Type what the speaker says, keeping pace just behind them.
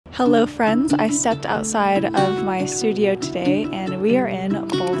Hello friends, I stepped outside of my studio today and we are in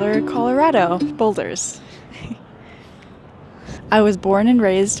Boulder, Colorado. Boulders. I was born and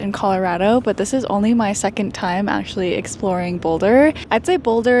raised in Colorado, but this is only my second time actually exploring Boulder. I'd say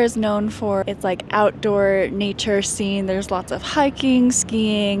Boulder is known for its like outdoor nature scene. There's lots of hiking,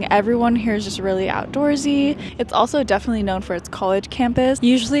 skiing. Everyone here is just really outdoorsy. It's also definitely known for its college campus.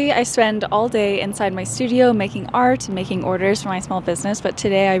 Usually I spend all day inside my studio making art and making orders for my small business, but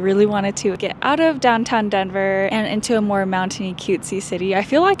today I really wanted to get out of downtown Denver and into a more mountainy, cutesy city. I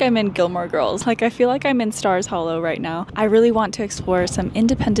feel like I'm in Gilmore Girls. Like I feel like I'm in Stars Hollow right now. I really want to explore some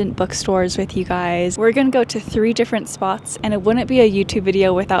independent bookstores with you guys. We're gonna go to 3 different spots and it wouldn't be a YouTube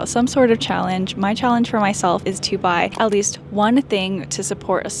video without some sort of challenge. My challenge for myself is to buy at least one thing to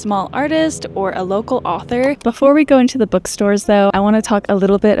support a small artist or a local author. Before we go into the bookstores though, I want to talk a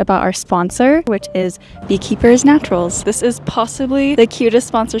little bit about our sponsor, which is Beekeepers Naturals. This is possibly the cutest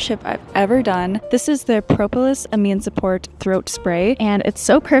sponsorship I've ever done. This is their Propolis Immune Support Throat Spray and it's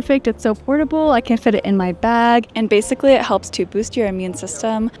so perfect, it's so portable, I can fit it in my bag, and basically it helps to boost your immune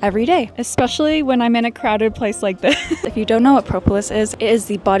system every day, especially when I'm in a crowded place like this. If you don't know what propolis is, it is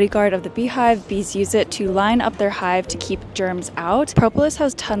the bodyguard of the beehive. Bees use it to line up their hive to keep germs out. Propolis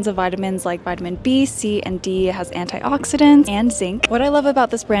has tons of vitamins like vitamin B, C, and D. It has antioxidants and zinc. What I love about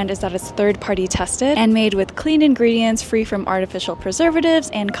this brand is that it's third-party tested and made with clean ingredients free from artificial preservatives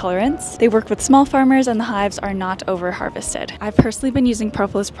and colorants. They work with small farmers and the hives are not over-harvested. I've personally been using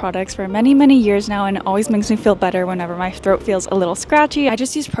propolis products for many years now and it always makes me feel better whenever my throat feels a little scratchy. I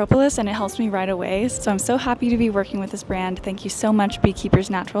just use propolis and it helps me right away, so I'm so happy to be working with this brand. Thank you so much Beekeepers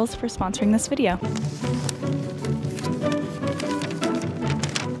Naturals for sponsoring this video.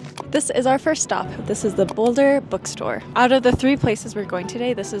 This is our first stop. This is the Boulder bookstore. Out of the 3 places we're going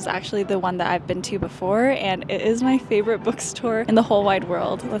today, this is actually the one that I've been to before and it is my favorite bookstore in the whole wide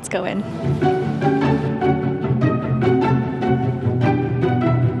world. Let's go in.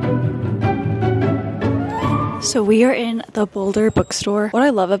 So we are in the Boulder bookstore. What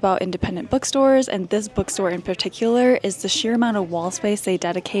I love about independent bookstores, and this bookstore in particular, is the sheer amount of wall space they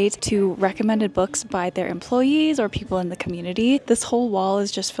dedicate to recommended books by their employees or people in the community. This whole wall is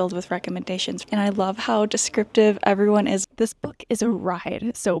just filled with recommendations, and I love how descriptive everyone is. This book is a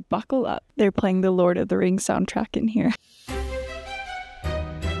ride, so buckle up. They're playing the Lord of the Rings soundtrack in here.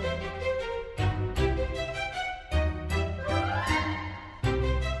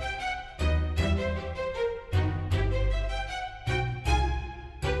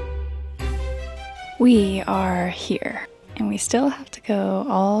 We are here, and we still have to go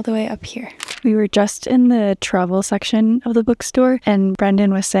all the way up here. We were just in the travel section of the bookstore, and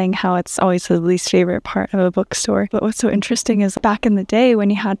Brendan was saying how it's always the least favorite part of a bookstore. But what's so interesting is back in the day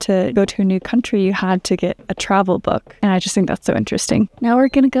when you had to go to a new country, you had to get a travel book. And I just think that's so interesting. Now we're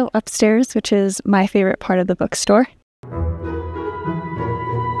gonna go upstairs, which is my favorite part of the bookstore.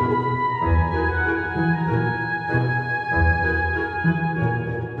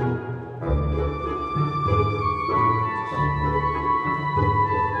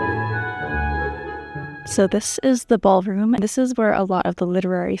 So this is the ballroom. This is where a lot of the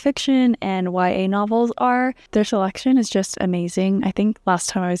literary fiction and YA novels are. Their selection is just amazing. I think last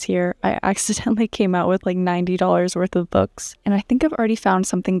time I was here, I accidentally came out with like $90 worth of books. And I think I've already found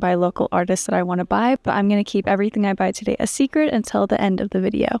something by local artists that I want to buy, but I'm going to keep everything I buy today a secret until the end of the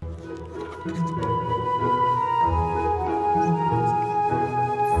video.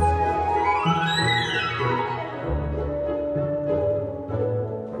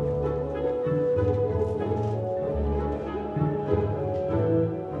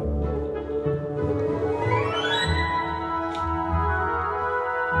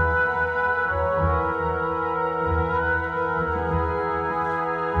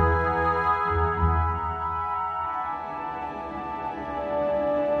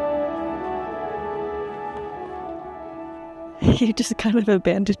 You just kind of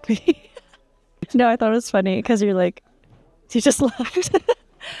abandoned me. No, I thought it was funny because you're like, you just left.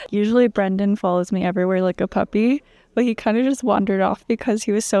 Usually Brendan follows me everywhere like a puppy, but he kind of just wandered off because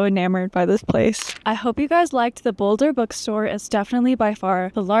he was so enamored by this place. I hope you guys liked the Boulder bookstore. It's definitely by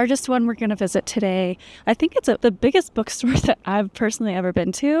far the largest one we're gonna visit today. I think it's the biggest bookstore that I've personally ever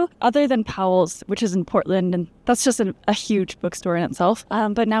been to, other than Powell's, which is in Portland, and that's just a huge bookstore in itself.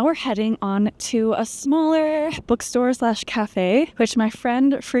 But now we're heading on to a smaller bookstore slash cafe, which my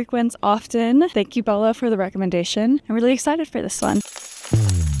friend frequents often. Thank you, Bella, for the recommendation. I'm really excited for this one.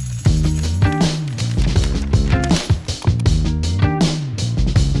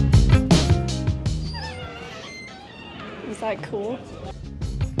 Is that cool?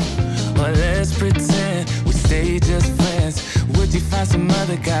 Well, let's pretend we stay just friends. Would you find some other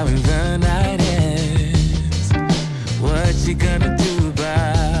look how the night ends. What you gonna do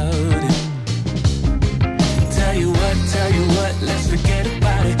about it? Tell you what, let's forget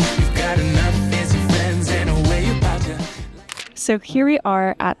about it. You've got enough fancy friends and a way about you. So here we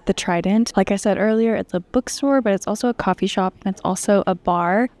are at the Trident. Like I said earlier, it's a bookstore, but it's also a coffee shop and it's also a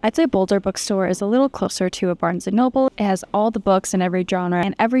bar. I'd say Boulder Bookstore is a little closer to a Barnes & Noble. It has all the books in every genre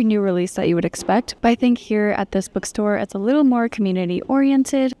and every new release that you would expect. But I think here at this bookstore, it's a little more community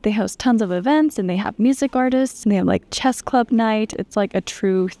oriented. They host tons of events and they have music artists and they have like chess club night. It's like a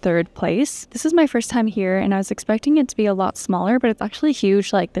true third place. This is my first time here and I was expecting it to be a lot smaller, but it's actually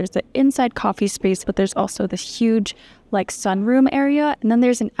huge. Like there's the inside coffee space, but there's also this huge like sunroom area, and then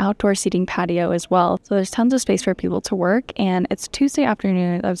there's an outdoor seating patio as well. So there's tons of space for people to work, and it's Tuesday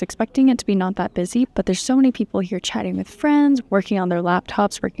afternoon. I was expecting it to be not that busy, but there's so many people here chatting with friends, working on their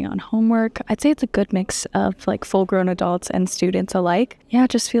laptops, working on homework. I'd say it's a good mix of like full-grown adults and students alike. Yeah,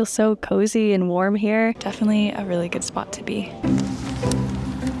 it just feels so cozy and warm here. Definitely a really good spot to be.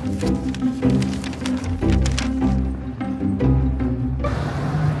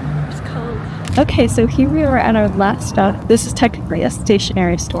 Okay, so here we are at our last stop. This is technically a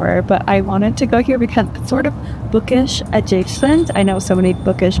stationery store, but I wanted to go here because it's sort of bookish adjacent. I know so many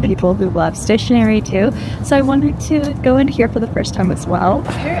bookish people who love stationery too, so I wanted to go in here for the first time as well.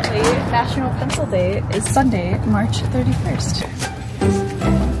 Apparently, National Pencil Day is Sunday, March 31st.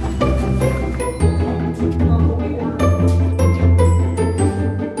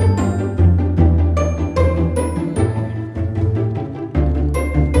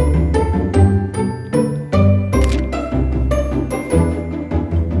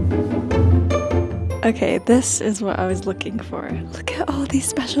 Okay, this is what I was looking for. Look at all these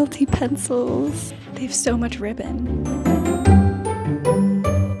specialty pencils. They have so much ribbon.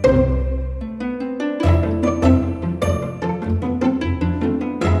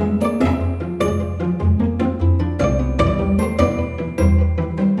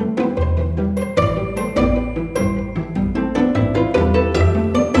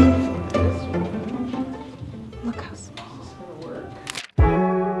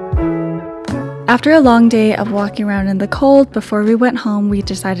 After a long day of walking around in the cold, before we went home, we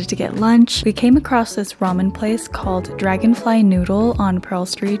decided to get lunch. We came across this ramen place called Dragonfly Noodle on Pearl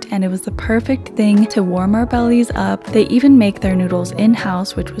Street, and it was the perfect thing to warm our bellies up. They even make their noodles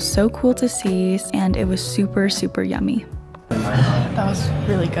in-house, which was so cool to see, and it was super, super yummy. That was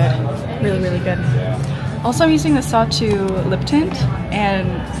really good. Really, really good. Also, I'm using the Saw2 lip tint, and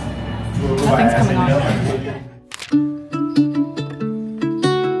nothing's coming on.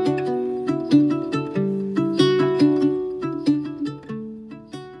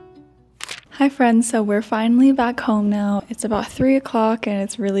 Hi friends, so we're finally back home now. It's about 3 o'clock and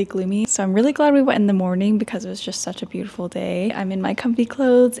it's really gloomy. So I'm really glad we went in the morning because it was just such a beautiful day. I'm in my comfy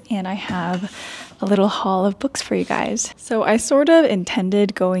clothes and I have a little haul of books for you guys. So I sort of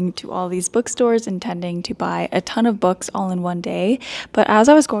intended going to all these bookstores, intending to buy a ton of books all in one day. But as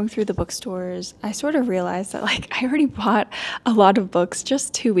I was going through the bookstores, I sort of realized that like I already bought a lot of books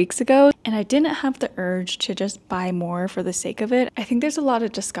just 2 weeks ago and I didn't have the urge to just buy more for the sake of it. I think there's a lot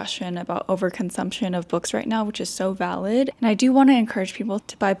of discussion about overconsumption of books right now, which is so valid. And I do want to encourage people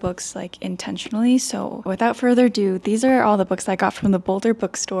to buy books like intentionally. So without further ado, these are all the books I got from the Boulder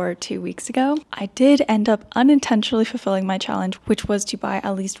bookstore 2 weeks ago. I did end up unintentionally fulfilling my challenge, which was to buy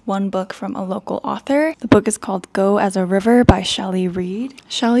at least one book from a local author. The book is called Go as a River by Shelley Reed.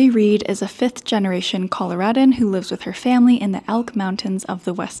 Shelley Reed is a 5th generation Coloradan who lives with her family in the Elk Mountains of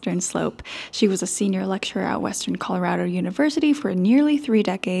the Western Slope. She was a senior lecturer at Western Colorado University for nearly 3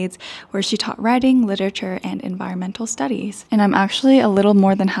 decades, where she taught writing, literature, and environmental studies. And I'm actually a little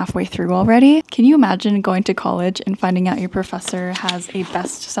more than halfway through already. Can you imagine going to college and finding out your professor has a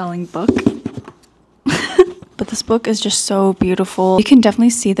best-selling book? But this book is just so beautiful. You can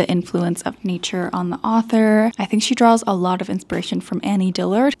definitely see the influence of nature on the author. I think she draws a lot of inspiration from Annie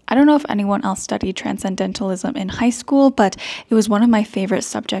Dillard. I don't know if anyone else studied transcendentalism in high school, but it was one of my favorite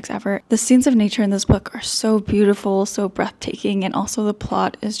subjects ever. The scenes of nature in this book are so beautiful, so breathtaking, and also the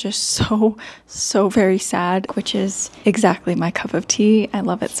plot is just so very sad, which is exactly my cup of tea. I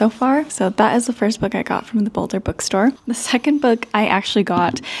love it so far. So that is the first book I got from the Boulder bookstore. The second book I actually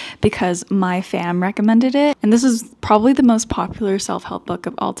got because my fam recommended it, and And this is probably the most popular self-help book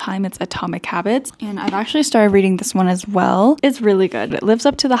of all time. It's Atomic Habits. And I've actually started reading this one as well. It's really good. It lives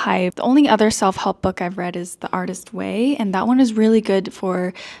up to the hype. The only other self-help book I've read is The Artist Way. And that one is really good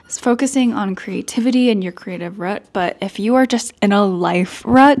for focusing on creativity and your creative rut. But if you are just in a life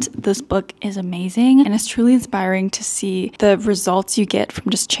rut, this book is amazing. And it's truly inspiring to see the results you get from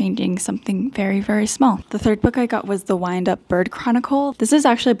just changing something very, very small. The third book I got was The Wind Up Bird Chronicle. This is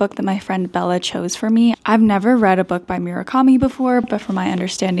actually a book that my friend Bella chose for me. I've never read a book by Murakami before, but from my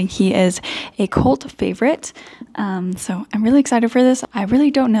understanding, he is a cult favorite. So I'm really excited for this. I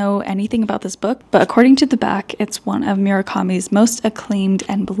really don't know anything about this book, but according to the back, it's one of Murakami's most acclaimed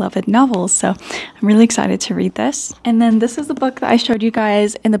and beloved novels. So I'm really excited to read this. And then this is the book that I showed you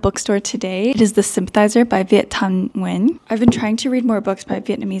guys in the bookstore today. It is The Sympathizer by Viet Thanh Nguyen. I've been trying to read more books by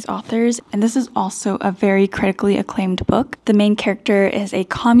Vietnamese authors, and this is also a very critically acclaimed book. The main character is a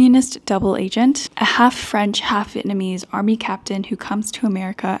communist double agent, a half French, half Vietnamese army captain who comes to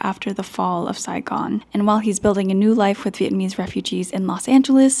America after the fall of Saigon. And while he's building a new life with Vietnamese refugees in Los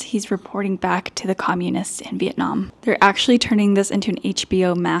Angeles, he's reporting back to the communists in Vietnam. They're actually turning this into an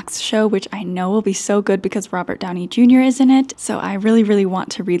HBO Max show, which I know will be so good because Robert Downey Jr. is in it. So I really, really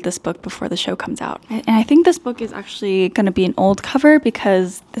want to read this book before the show comes out. And I think this book is actually going to be an old cover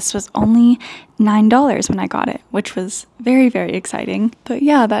because this was only $9 when I got it, which was very, very exciting. But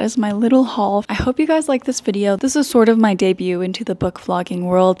yeah, that is my little haul. I hope you guys like this video. This is sort of my debut into the book vlogging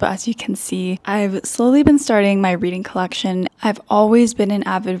world, but as you can see, I've slowly been starting my reading collection. I've always been an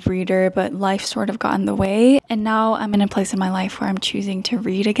avid reader, but life sort of got in the way, and now I'm in a place in my life where I'm choosing to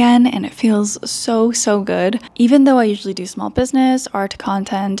read again, and it feels so, so good. Even though I usually do small business, art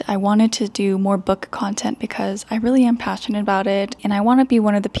content, I wanted to do more book content because I really am passionate about it, and I want to be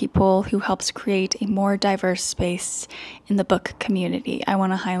one of the people who helps create a more diverse space in the book community. I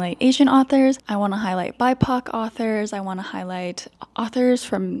want to highlight Asian authors, I want to highlight BIPOC authors, I want to highlight authors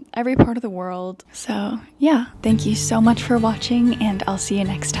from every part of the world. So yeah, thank you so much for watching, and I'll see you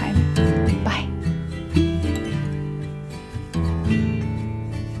next time. Bye.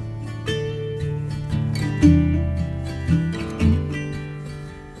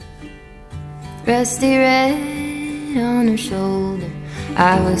 Rusty red on her shoulder,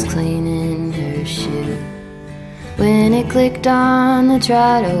 I was cleaning her shoe when it clicked on the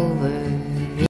trot over.